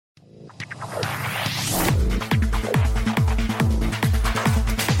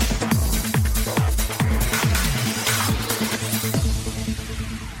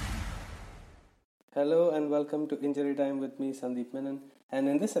welcome to Injury Time with me, Sandeep Menon. And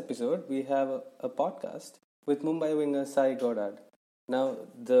in this episode, we have a podcast with Mumbai winger Cy Goddard. Now,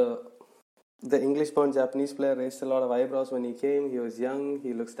 the English-born Japanese player raised a lot of eyebrows when he came. He was young,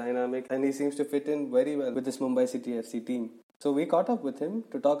 he looks dynamic, and he seems to fit in very well with this Mumbai City FC team. So we caught up with him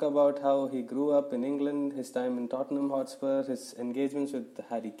to talk about how he grew up in England, his time in Tottenham Hotspur, his engagements with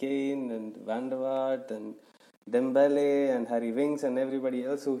Harry Kane and Van der Vaart and Dembele and Harry Winks and everybody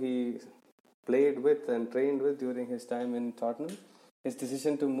else who he played with and trained with during his time in Tottenham. His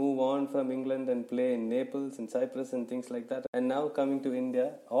decision to move on from England and play in Naples and Cyprus and things like that. And now coming to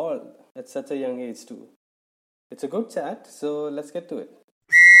India, all at such a young age too. It's a good chat, so let's get to it.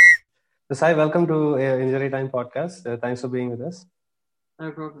 So Sai, welcome to Injury Time podcast. Thanks for being with us.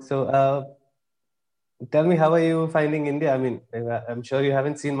 No problem. So tell me, how are you finding India? I mean, I'm sure you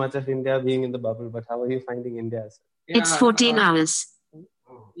haven't seen much of India being in the bubble, but how are you finding India? It's 14 hours.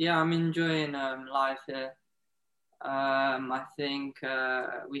 Yeah, I'm enjoying life here. I think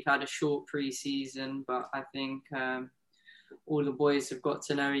we've had a short pre-season, but I think all the boys have got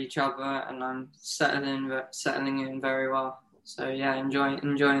to know each other, and I'm settling in very well. So yeah,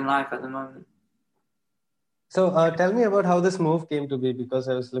 enjoying life at the moment. So tell me about how this move came to be, because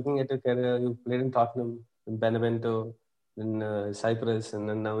I was looking at your career. You played in Tottenham, in Benevento, in Cyprus, and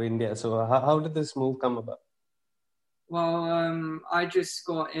then now India. So how did this move come about? Well, I just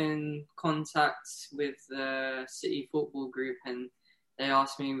got in contact with the City Football Group, and they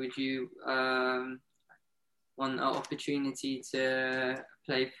asked me, would you want an opportunity to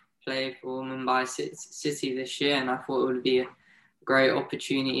play for Mumbai City this year? And I thought it would be a great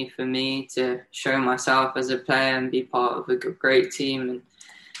opportunity for me to show myself as a player and be part of a great team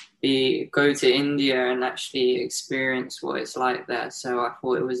and go to India and actually experience what it's like there. So I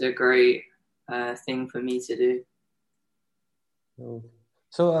thought it was a great thing for me to do.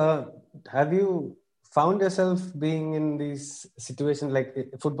 So have you found yourself being in these situations? Like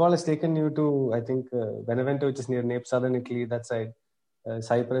football has taken you to, I think, Benevento, which is near Naples, southern Italy, that side,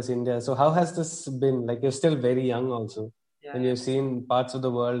 Cyprus, India. So how has this been? Like, you're still very young also, and you've seen parts of the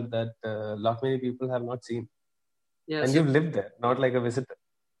world that lot many people have not seen. Yeah, and you've lived there, not like a visitor.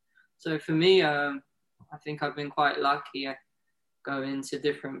 So for me, I think I've been quite lucky. I go into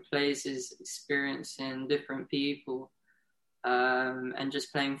different places, experiencing different people. And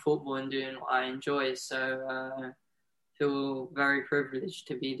just playing football and doing what I enjoy. So I feel very privileged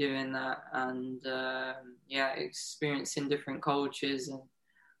to be doing that, and experiencing different cultures. And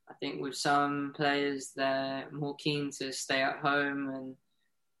I think with some players, they're more keen to stay at home and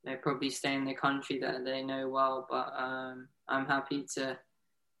they probably stay in the country that they know well. But I'm happy to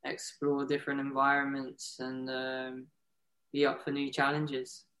explore different environments and be up for new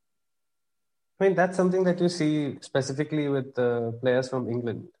challenges. I mean, that's something that you see specifically with players from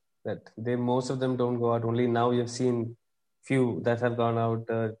England, that most of them don't go out. Only now you've seen few that have gone out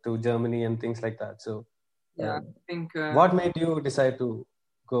to Germany and things like that. So I think what made you decide to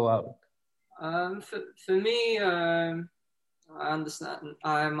go out? For me, I'm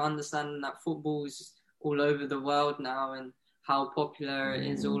understanding that football is all over the world now and how popular it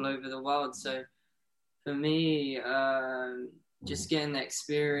is all over the world. So for me, just getting the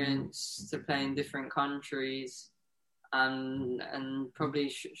experience to play in different countries and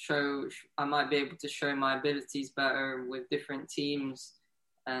probably I might be able to show my abilities better with different teams.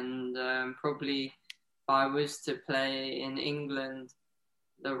 And probably if I was to play in England,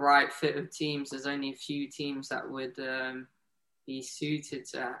 the right fit of teams, there's only a few teams that would be suited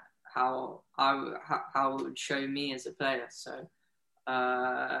to how it would show me as a player. So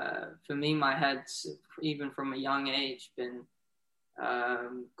for me, my head's, even from a young age, been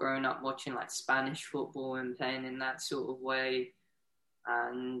growing up watching like Spanish football and playing in that sort of way.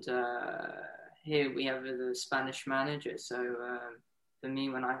 And here we have the Spanish manager. So for me,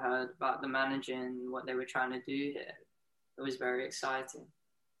 when I heard about the manager and what they were trying to do here, it was very exciting.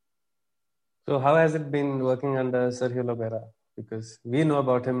 So how has it been working under Sergio Lobera? Because we know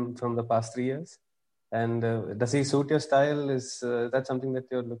about him from the past 3 years. And does he suit your style? Is that something that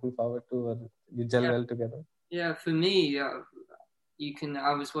you're looking forward to, or you gel well together? Yeah, for me,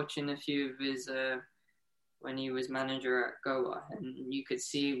 I was watching a few of his when he was manager at Goa, and you could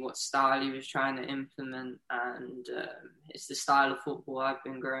see what style he was trying to implement, and it's the style of football I've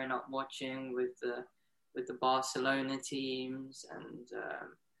been growing up watching with the Barcelona teams, and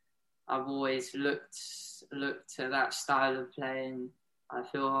I've always looked to that style of play, and I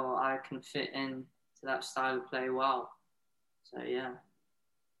feel I can fit in to that style of play well. So yeah.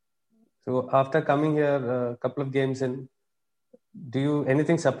 So after coming here a couple of games in,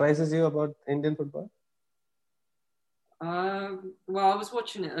 anything surprises you about Indian football? Well, I was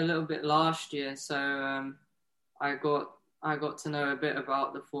watching it a little bit last year, so I got to know a bit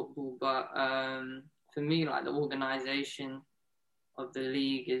about the football. But for me, like the organisation of the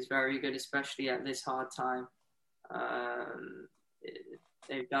league is very good, especially at this hard time.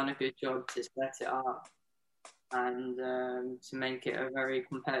 They've done a good job to set it up and to make it a very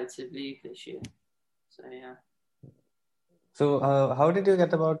competitive league this year. So yeah. So how did you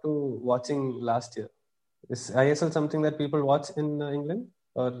get about to watching last year? Is ISL something that people watch in England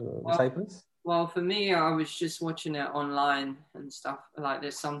or Cyprus? Well, for me, I was just watching it online and stuff like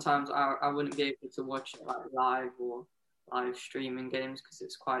this. Sometimes I wouldn't be able to watch it like live or live streaming games because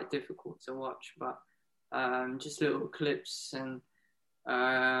it's quite difficult to watch. But just little clips and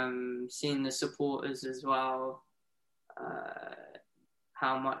seeing the supporters as well,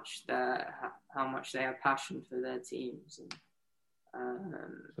 how much they have passion for their teams, and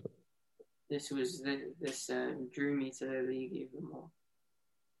this drew me to the league even more.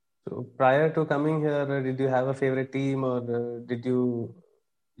 So prior to coming here, did you have a favorite team, or did you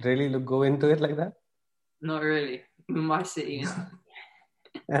really go into it like that? Not really. Mumbai City.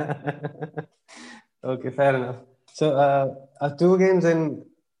 Okay, fair enough. So 2 games in,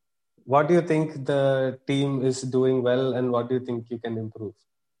 what do you think the team is doing well, and what do you think you can improve?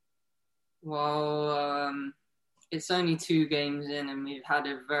 Well, it's only 2 games in, and we've had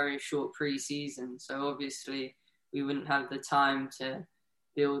a very short pre-season, so obviously we wouldn't have the time to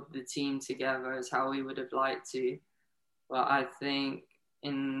build the team together as how we would have liked to. But I think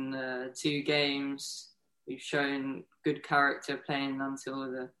in the 2 games, we've shown good character playing until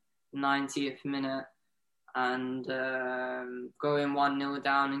the 90th minute, and going 1-0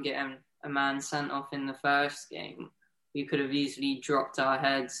 down and getting a man sent off in the first game, we could have easily dropped our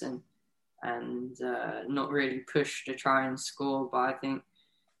heads and not really pushed to try and score. But I think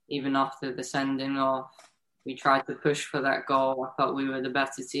even after the sending off, we tried to push for that goal. I felt we were the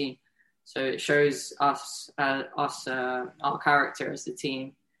better team. So it shows us our character as a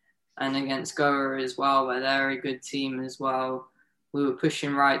team. And against Goa as well, where they're a good team as well, we were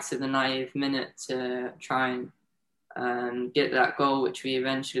pushing right to the 90th minute to try and get that goal, which we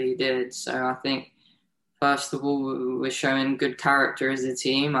eventually did. So I think, first of all, we're showing good character as a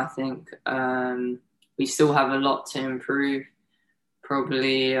team. I think we still have a lot to improve,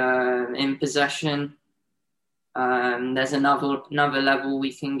 probably in possession. There's another level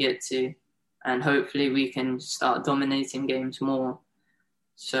we can get to, and hopefully we can start dominating games more.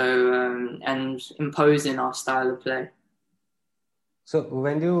 So and imposing our style of play. So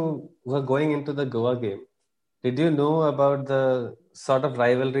when you were going into the Goa game, did you know about the sort of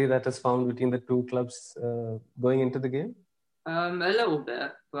rivalry that is found between the 2 clubs going into the game? A little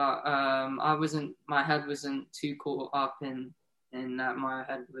bit, but my head wasn't too caught up in that. My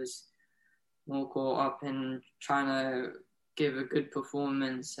head was more caught up in trying to give a good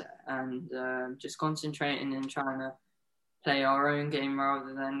performance and just concentrating and trying to play our own game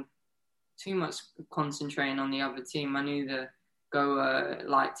rather than too much concentrating on the other team. I knew that Goa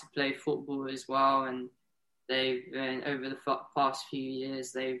like to play football as well, and they've been, over the past few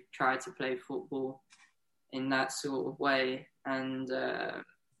years, they've tried to play football in that sort of way, and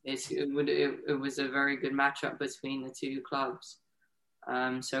it was a very good matchup between the 2 clubs.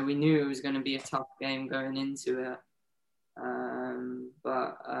 So we knew it was going to be a tough game going into it,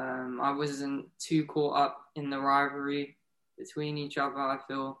 but I wasn't too caught up in the rivalry between each other. I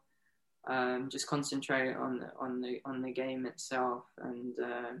feel just concentrate on the game itself and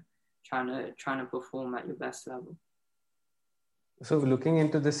trying to perform at your best level. So looking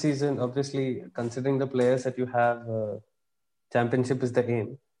into this season, obviously considering the players that you have, championship is the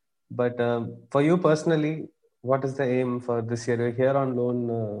aim. But for you personally, what is the aim for this year? You're here on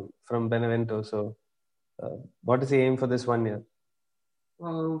loan from Benevento. So what is the aim for this 1 year?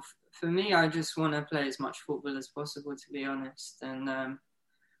 Well, for me, I just want to play as much football as possible, to be honest, and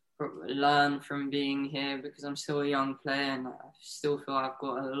learn from being here because I'm still a young player and I still feel I've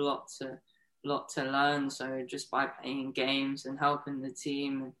got a lot to learn. So just by playing games and helping the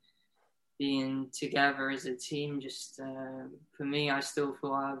team and being together as a team, just for me, I still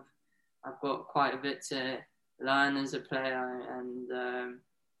feel I've got quite a bit to learn as a player, and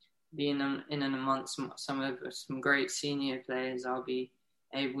being in and amongst some great senior players, I'll be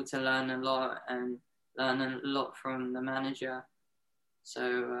able to learn a lot and learn a lot from the manager. So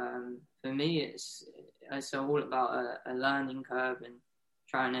for me, it's all about a learning curve and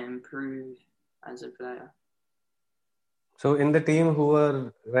trying to improve as a player. So in the team, who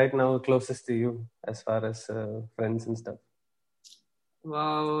are right now closest to you as far as friends and stuff?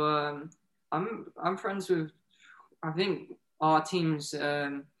 Well, I'm friends with, I think our team's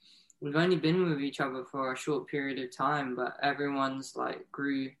we've only been with each other for a short period of time, but everyone's like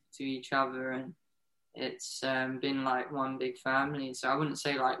grew to each other, and it's been like one big family. So I wouldn't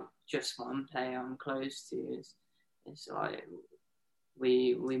say like just one player I'm close to. It's like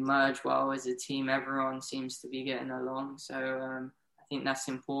we merge well as a team. Everyone seems to be getting along. So I think that's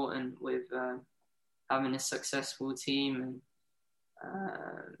important with having a successful team,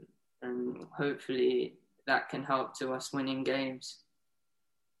 and hopefully that can help to us winning games.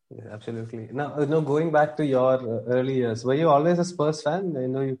 Yeah, absolutely. Now, going back to your early years, were you always a Spurs fan? I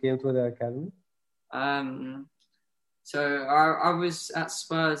know you came through the academy. So I was at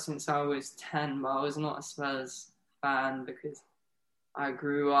Spurs since I was 10, but I was not a Spurs fan because I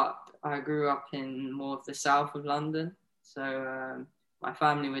grew up in more of the south of London. So my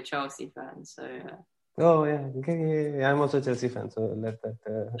family were Chelsea fans. So oh yeah, okay, yeah. I'm also a Chelsea fan. So let that.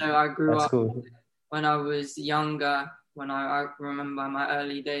 So I grew that's up cool. When I was younger. When I remember my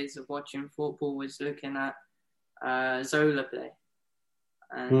early days of watching football was looking at Zola play.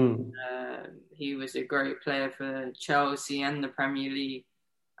 And he was a great player for Chelsea and the Premier League,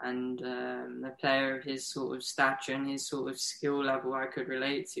 and a player of his sort of stature and his sort of skill level I could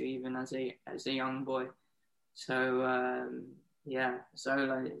relate to even as a young boy. So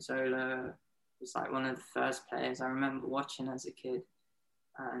Zola was like one of the first players I remember watching as a kid,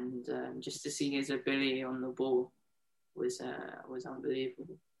 and just to see his ability on the ball was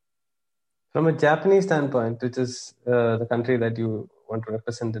unbelievable. From a Japanese standpoint, which is the country that you want to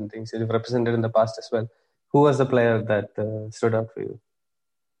represent in things, you've represented in the past as well, who was the player that stood out for you?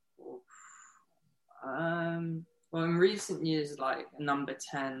 Well, in recent years, like number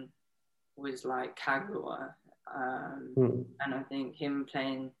 10 was like Kagawa. And I think I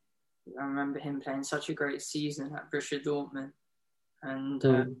remember him playing such a great season at Borussia Dortmund. And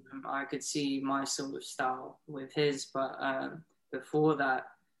I could see my sort of style with his. But before that,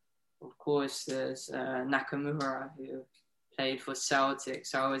 of course, there's Nakamura, who played for Celtic.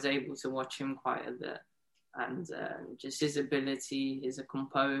 So I was able to watch him quite a bit. And just his ability, his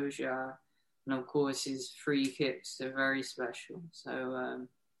composure, and of course his free kicks are very special. So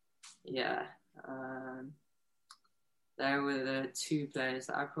they were the two players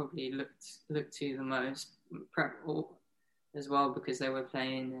that I probably looked to the most, as well, because they were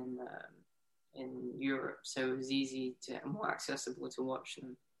playing in Europe, so it was more accessible to watch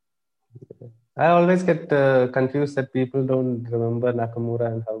them. I always get confused that people don't remember Nakamura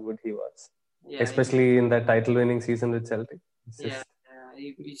and how good he was, especially in that title-winning season with Celtic.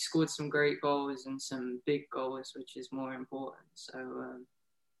 He scored some great goals and some big goals, which is more important. So,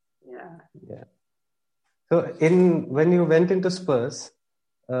 yeah. So, when you went into Spurs,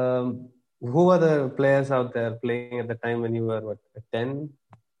 who were the players out there playing at the time when you were 10?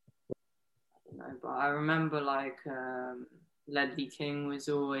 I don't know, but I remember like Ledley King was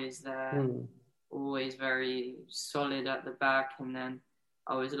always there, always very solid at the back, and then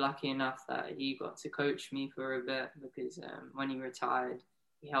I was lucky enough that he got to coach me for a bit because when he retired,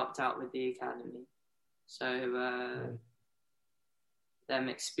 he helped out with the academy. So them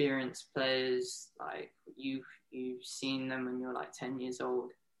experienced players, like you've seen them when you're like 10 years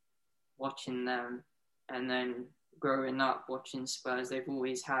old, watching them, and then growing up watching Spurs, they've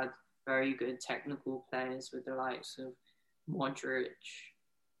always had very good technical players with the likes of Modric,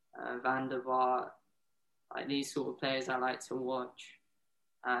 Van der Vaart, like these sort of players I like to watch.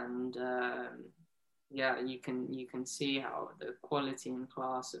 And you can see how the quality and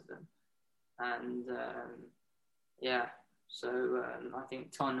class of them. And so I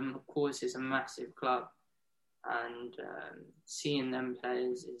think Tottenham, of course, is a massive club, and seeing them play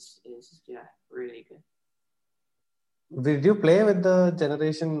is really good. Did you play with the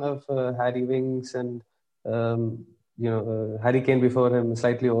generation of Harry Winks and Harry Kane before him,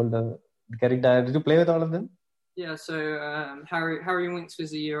 slightly older, Gary Dyer? Did you play with all of them? Yeah, so Harry Winks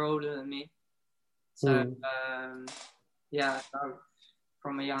was a year older than me. So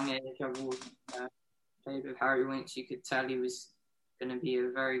from a young age, I've always played with Harry Winks. You could tell he was going to be a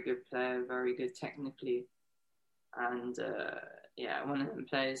very good player, very good technically, and one of them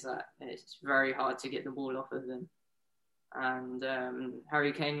players that it's very hard to get the ball off of them. And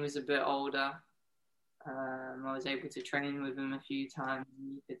Harry Kane was a bit older. I was able to train with him a few times,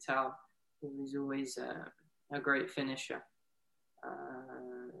 and you could tell he was always a great finisher.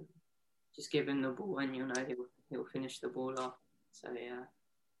 Just give him the ball, and he'll finish the ball off. So yeah.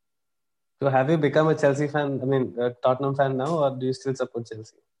 So have you become a Chelsea fan? I mean, a Tottenham fan now, or do you still support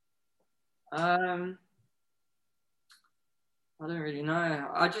Chelsea? I don't really know.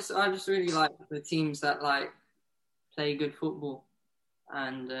 I just really like the teams that like play good football,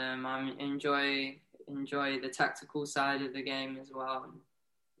 and I enjoy the tactical side of the game as well.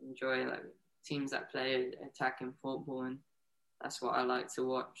 enjoy like teams that play attacking football, and that's what I like to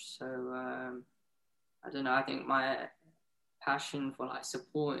watch. So I don't know. I think my passion for like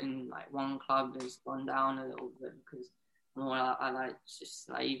supporting like one club has gone down a little bit because more I like just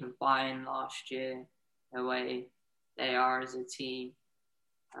like even Bayern last year, the way they are as a team,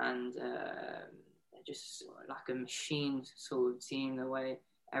 and they're just like a machine sort of team. The way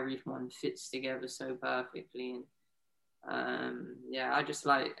everyone fits together so perfectly, and I just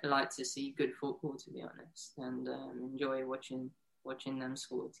like to see good football, to be honest, and enjoy watching them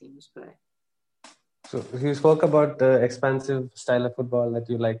sort of teams play. So you spoke about the expansive style of football that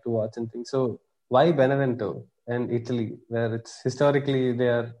you like to watch and things. So why Benevento and Italy, where it's historically they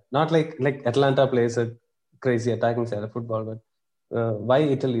are not like Atlanta plays a crazy attacking style of football, but why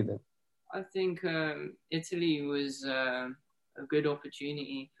Italy then? I think Italy was a good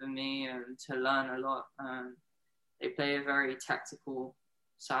opportunity for me to learn a lot. They play a very tactical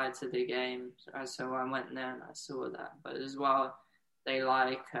side to the game, so I went there and I saw that. But as well, they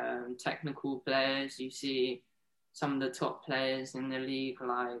like technical players. You see some of the top players in the league,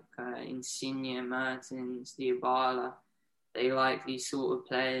 like Insigne, Mertens, Dybala. They like these sort of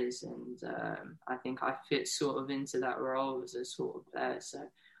players, and I think I fit sort of into that role as a sort of player. So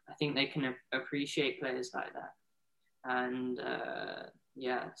I think they can appreciate players like that. And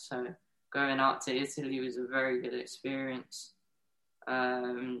so going out to Italy was a very good experience.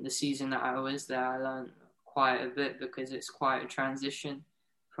 The season that I was there, I learned quite a bit because it's quite a transition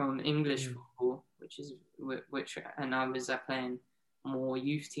from English football, and I was playing more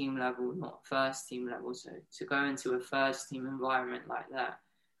youth team level, not first team level. So to go into a first team environment like that,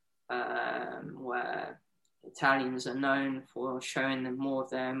 where Italians are known for showing them more of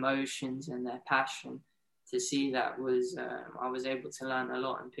their emotions and their passion, to see that was I was able to learn a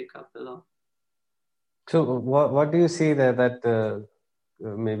lot and pick up a lot. So what do you see there that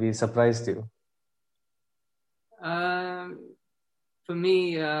maybe surprised you? For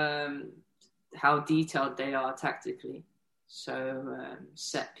me, how detailed they are tactically. So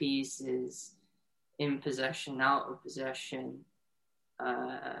set pieces, in possession, out of possession.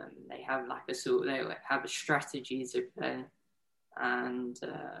 They have they have a strategy to play, and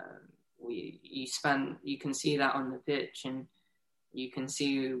you can see that on the pitch, and you can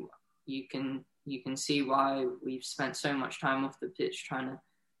see why we've spent so much time off the pitch trying to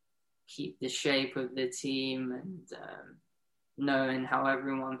keep the shape of the team, and knowing how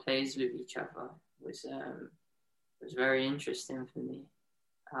everyone plays with each other was very interesting for me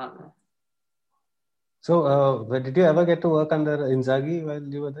out there. So did you ever get to work under Inzaghi while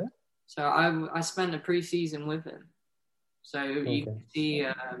you were there? So I spent a pre-season with him. So you can see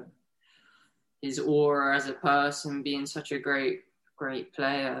his aura as a person, being such a great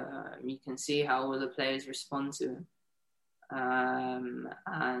player. You can see how all the players respond to him.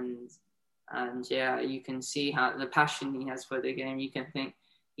 And you can see how the passion he has for the game. You can think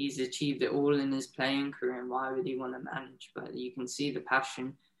he's achieved it all in his playing career, and why would he want to manage? But you can see the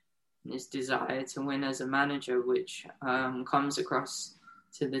passion and his desire to win as a manager, which comes across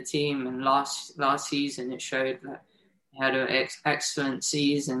to the team. And last season, it showed that he had an excellent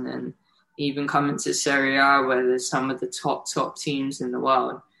season, and even coming to Serie A, where there's some of the top teams in the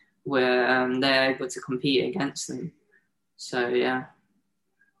world, where they're able to compete against them. So, yeah.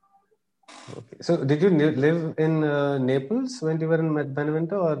 Okay. So, did you live in Naples when you were in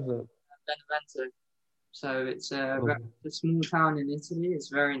Benevento, or? Benevento. So it's a small town in Italy. It's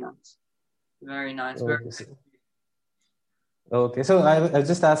very nice. Very nice. Okay. So I was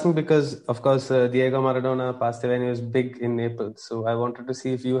just asking because, of course, Diego Maradona passed away and he was big in Naples. So I wanted to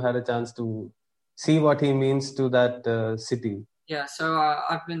see if you had a chance to see what he means to that city. Yeah. So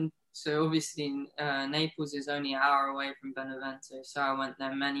I've been. So obviously, Naples is only an hour away from Benevento. So I went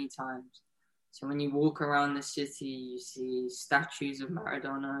there many times. So when you walk around the city, you see statues of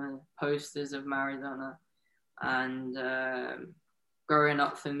Maradona, posters of Maradona, and growing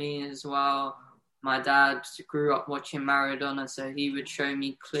up for me as well, my dad grew up watching Maradona, so he would show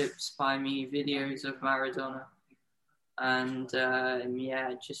me clips, buy me videos of Maradona. And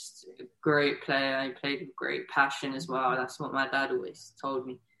just a great player. He played with great passion as well. That's what my dad always told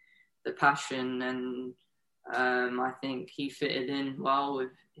me, the passion. And I think he fitted in well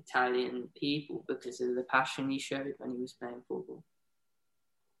with Italian people because of the passion he showed when he was playing football.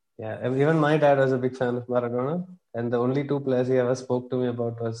 Yeah, even my dad was a big fan of Maradona, and the only two players he ever spoke to me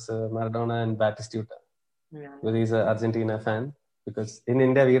about was Maradona and Batistuta. Yeah. Because he's an Argentina fan. Because in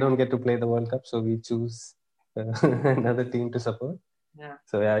India we don't get to play the World Cup, so we choose another team to support. Yeah.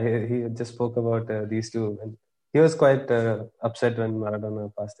 So yeah, he just spoke about these two, and he was quite upset when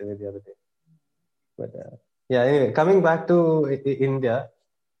Maradona passed away the other day. But anyway, coming back to India,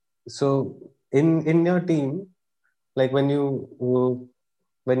 So in your team, like when you're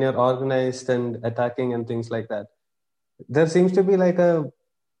organized and attacking and things like that, there seems to be like a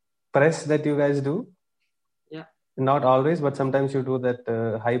press that you guys do. Yeah. Not always, but sometimes you do that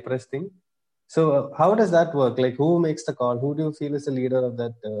high press thing. So how does that work? Like who makes the call? Who do you feel is the leader of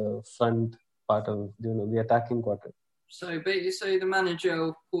that front part of the attacking quarter? So the manager,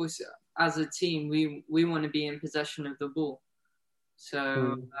 of course, as a team, we want to be in possession of the ball.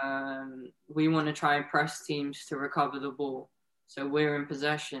 So we want to try and press teams to recover the ball. So we're in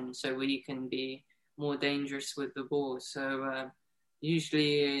possession, so we can be more dangerous with the ball. So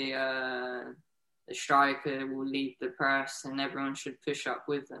usually the striker will lead the press, and everyone should push up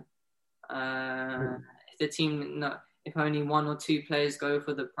with them. If only one or two players go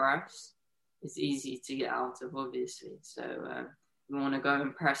for the press, it's easy to get out of, obviously. So we want to go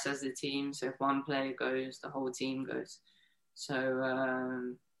and press as a team. So if one player goes, the whole team goes. So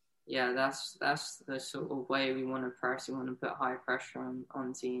that's the sort of way we want to press. We want to put high pressure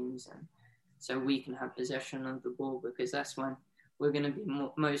on teams, and so we can have possession of the ball, because that's when we're going to be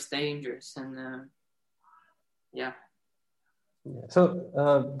most dangerous. And yeah.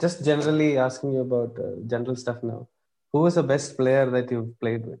 So just generally asking you about general stuff now. Who was the best player that you've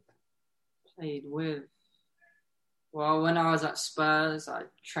played with? Well, when I was at Spurs, I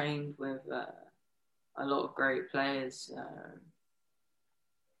trained with a lot of great players.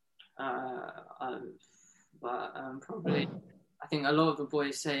 Probably, I think a lot of the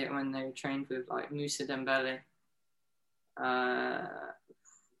boys say it when they trained with like Moussa Dembele.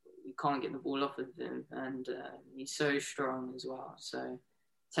 You can't get the ball off of him, and he's so strong as well. So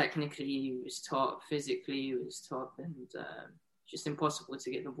technically he was top, physically he was top, and just impossible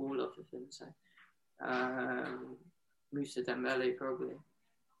to get the ball off of him. So Moussa Dembele probably.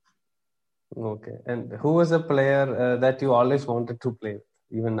 Okay. And who was a player that you always wanted to play with,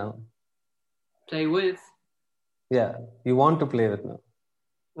 even now? Play with? Yeah, you want to play with now.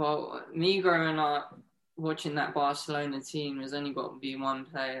 Well, me growing up, watching that Barcelona team, there's only got to be one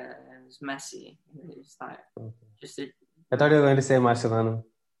player, and it's Messi. It's like I thought you were going to say Mascherano.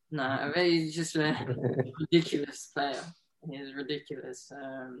 No, he's just a ridiculous player. He's ridiculous.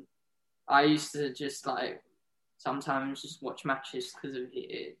 I used to just sometimes just watch matches because of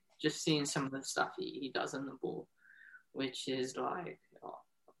it. Just seeing some of the stuff he does on the ball, which is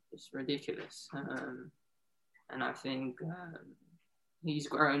it's ridiculous. And I think he's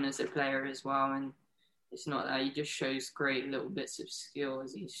grown as a player as well, and it's not that he just shows great little bits of skill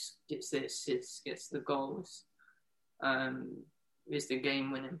as he gets the assists, gets the goals, is the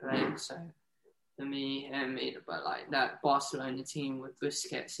game-winning player. So for me, but like that Barcelona team with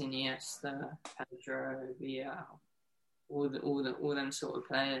Busquets, Iniesta, Pedro, Villa, all them sort of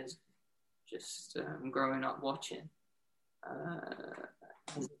players, just growing up watching,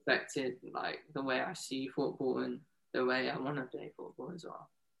 has affected like the way I see football and the way I want to play football as well.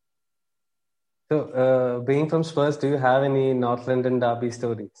 So, being from Spurs, do you have any North London derby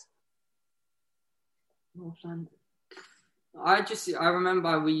stories? North London. I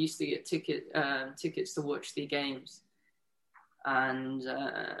remember we used to get tickets to watch the games, and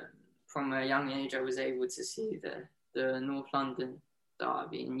from a young age I was able to see the North London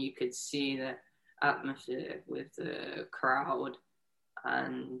derby, and you could see the atmosphere with the crowd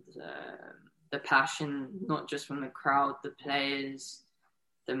and the passion, not just from the crowd, the players,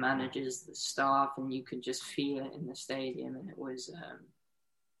 the managers, the staff, and you could just feel it in the stadium, and it was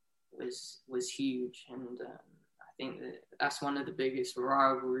huge. And I think that's one of the biggest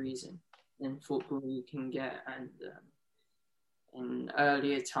rivalries in football you can get. And in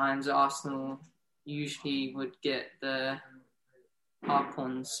earlier times, Arsenal usually would get the up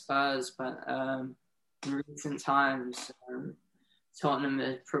on Spurs, but in recent times, Tottenham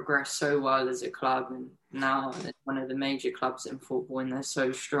has progressed so well as a club, and now they're one of the major clubs in football, and they're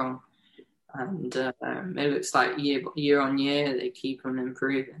so strong. And it looks like year on year they keep on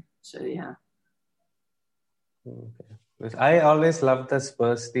improving. So yeah. Okay. I always loved the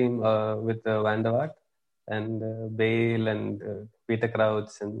Spurs team with Van der Vaart and Bale and Peter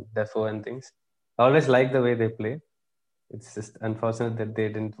Crouch and Defoe and things. I always liked the way they play. It's just unfortunate that they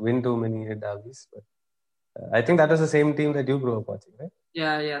didn't win too many derbies, but I think that was the same team that you grew up watching, right?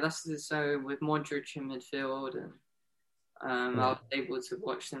 Yeah. That's so with Modric in midfield, and I was able to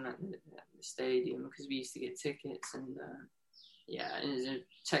watch them at the stadium because we used to get tickets, and it was a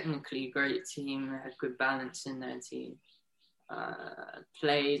technically great team. They had good balance in their team.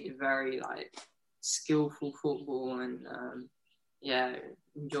 Played very skillful football, and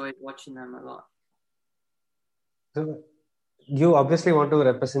enjoyed watching them a lot. So you obviously want to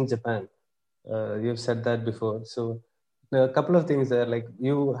represent Japan. You've said that before. So a couple of things there. Like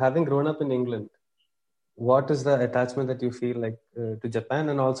you having grown up in England, what is the attachment that you feel like to Japan,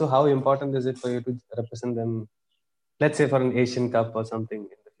 and also how important is it for you to represent them? Let's say for an Asian Cup or something in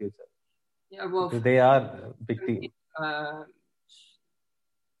the future. Yeah, well, Because they are a big team.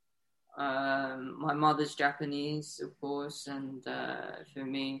 My mother's Japanese, of course, and for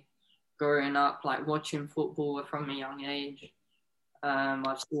me, growing up, like watching football from a young age,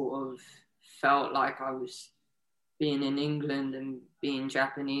 I've sort of felt like I was being in England and being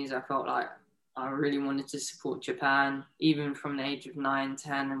Japanese. I felt like I really wanted to support Japan, even from the age of 9,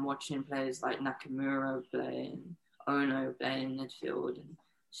 10, and watching players like Nakamura play and Ono play in midfield and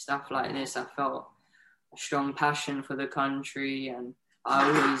stuff like this. I felt a strong passion for the country, and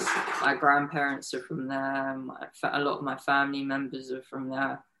my grandparents are from there. A lot of my family members are from there.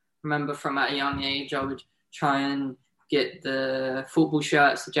 I remember from at a young age, I would try and get the football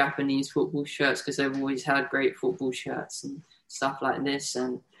shirts, the Japanese football shirts, because they've always had great football shirts and stuff like this.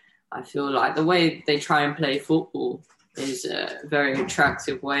 And I feel like the way they try and play football is a very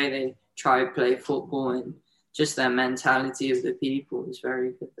attractive way they try to play football, and just their mentality of the people is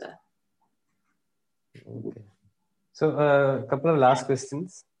very good there. Okay. So a couple of last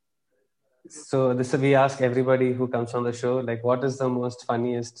questions. So this we ask everybody who comes on the show, like, what is the most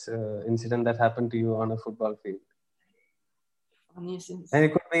funniest incident that happened to you on a football field? Funniest incident. And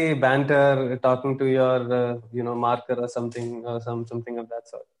it could be banter, talking to your marker or something, or something of that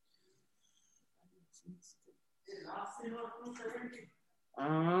sort.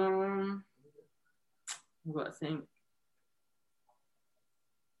 I've got to think.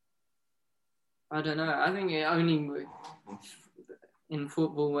 I don't know. I think it only in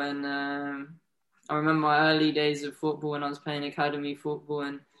football when I remember my early days of football when I was playing academy football,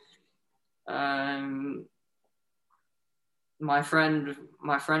 and my friend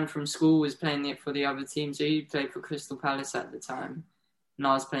from school was playing it for the other team. So he played for Crystal Palace at the time, and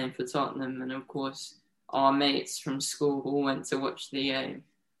I was playing for Tottenham. And of course, our mates from school all went to watch the game.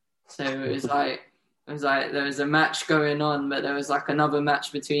 So it was like there was a match going on, but there was like another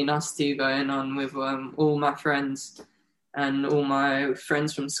match between us two going on with all my friends and all my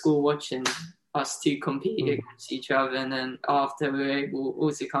friends from school watching us two compete against each other. And then after we were able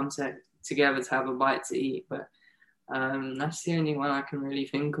all to come together to have a bite to eat. But that's the only one I can really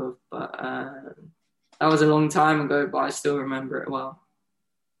think of. But that was a long time ago, but I still remember it well.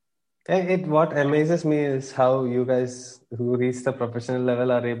 What amazes me is how you guys who reach the professional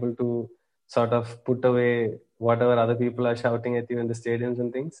level are able to sort of put away whatever other people are shouting at you in the stadiums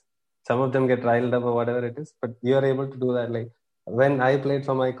and things. Some of them get riled up or whatever it is, but you're able to do that. Like when I played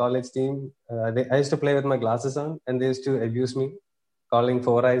for my college team, I used to play with my glasses on, and they used to abuse me, calling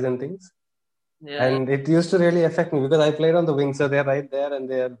four eyes and things. Yeah. And it used to really affect me because I played on the wing, so they're right there and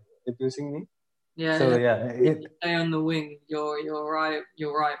they're abusing me. Yeah. So you play on the wing. You're right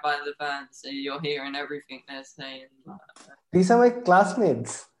by the fans, so you're hearing everything they're saying. These are my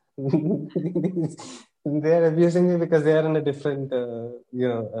classmates. They're abusing me because they are in a different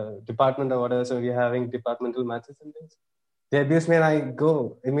department or whatever. So we're having departmental matches and things. They abuse me and I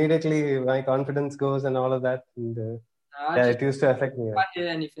go immediately. My confidence goes and all of that. And it used to affect me. If I hear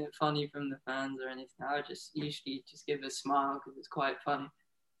anything funny from the fans or anything, I just usually just give a smile because it's quite funny.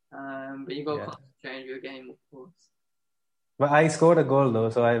 But you got to concentrate on your game, of course. But I scored a goal though,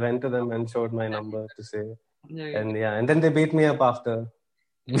 so I went to them and showed my number to say, and then they beat me up after.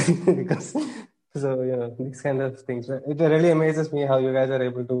 Because these kind of things. It really amazes me how you guys are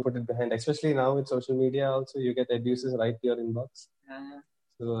able to put it behind, especially now with social media. Also, you get abuses right to your inbox. Yeah.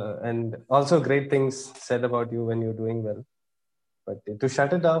 So and also great things said about you when you're doing well. But to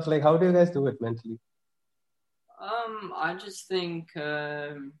shut it off, like how do you guys do it mentally? I just think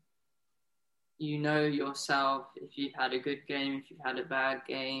you know yourself if you've had a good game, if you've had a bad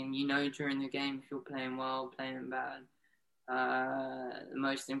game. You know during the game if you're playing well, playing bad. The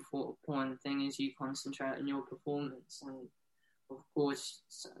most important thing is you concentrate on your performance. And of course,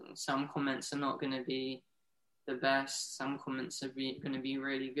 some comments are not going to be the best. Some comments are going to be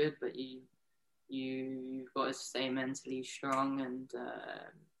really good, but you've got to stay mentally strong, and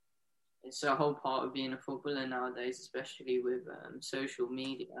it's a whole part of being a footballer nowadays, especially with social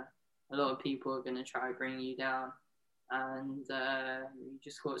media. A lot of people are going to try to bring you down, and you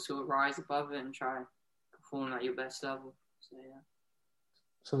just got to sort of rise above it and try to perform at your best level. So, yeah.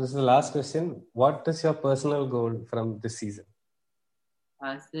 So this is the last question. What is your personal goal from this season?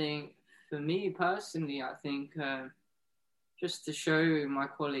 I think, for me personally, just to show my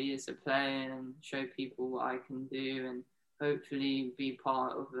quality as a player and show people what I can do, and hopefully be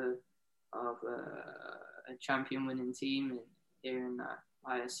part of a champion winning team here in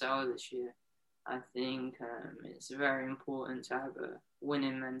ISL this year. I think it's very important to have a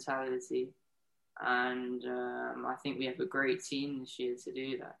winning mentality, and I think we have a great team this year to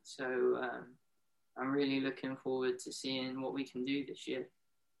do that. So I'm really looking forward to seeing what we can do this year.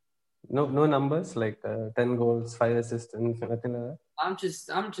 No numbers like 10 goals, 5 assists, and nothing like that. I'm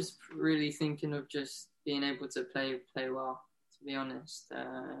just really thinking of just being able to play well, to be honest,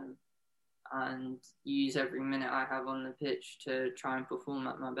 and use every minute I have on the pitch to try and perform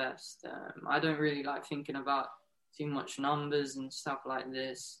at my best. I don't really like thinking about too much numbers and stuff like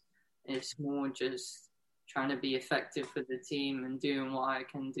this. It's more just trying to be effective for the team and doing what I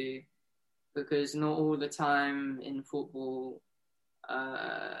can do, because not all the time in football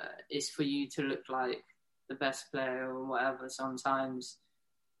is for you to look like the best player or whatever. Sometimes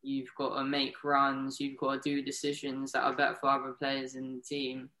you've got to make runs, you've got to do decisions that are better for other players in the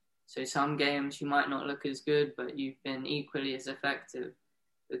team. So some games you might not look as good, but you've been equally as effective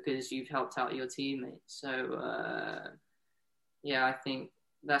because you've helped out your teammates. So I think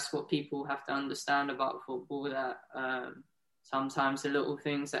that's what people have to understand about football, that sometimes the little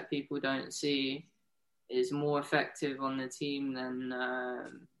things that people don't see is more effective on the team than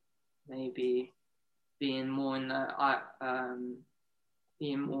maybe being more in the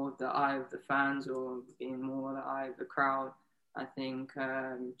being more of the eye of the fans or being more the eye of the crowd. I think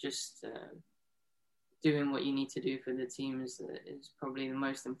just doing what you need to do for the team is probably the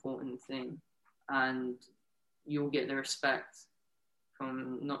most important thing, and you'll get the respect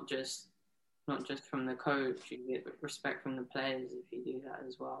from not just from the coach. You get respect from the players if you do that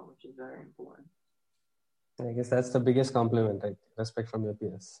as well, which is very important. I guess that's the biggest compliment, right? Respect from your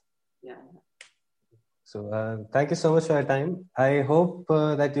peers. Yeah. So thank you so much for your time. I hope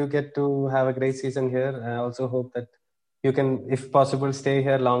that you get to have a great season here. I also hope that you can, if possible, stay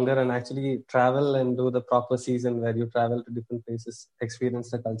here longer and actually travel and do the proper season where you travel to different places,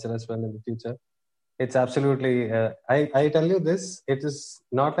 experience the culture as well in the future. It's absolutely, I tell you this, it is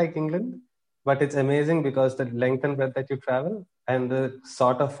not like England, but it's amazing because the length and breadth that you travel and the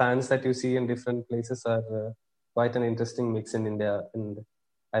sort of fans that you see in different places are quite an interesting mix in India. And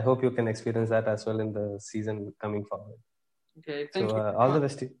I hope you can experience that as well in the season coming forward. Okay, thank you. All the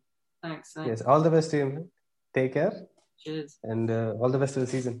best to you. Thanks. Yes, all the best to you, man. Take care. Cheers. And all the best to the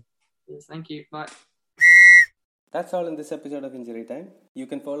season. Yes, thank you. Bye. That's all in this episode of Injury Time. You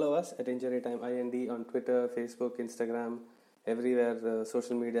can follow us at Injury Time IND on Twitter, Facebook, Instagram, everywhere,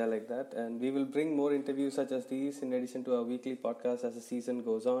 social media like that. And we will bring more interviews such as these in addition to our weekly podcast as the season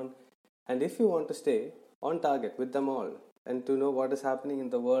goes on. And if you want to stay on target with them all and to know what is happening in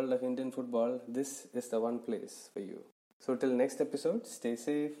the world of Indian football, this is the one place for you. So till next episode, stay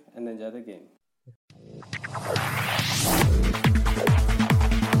safe and enjoy the game.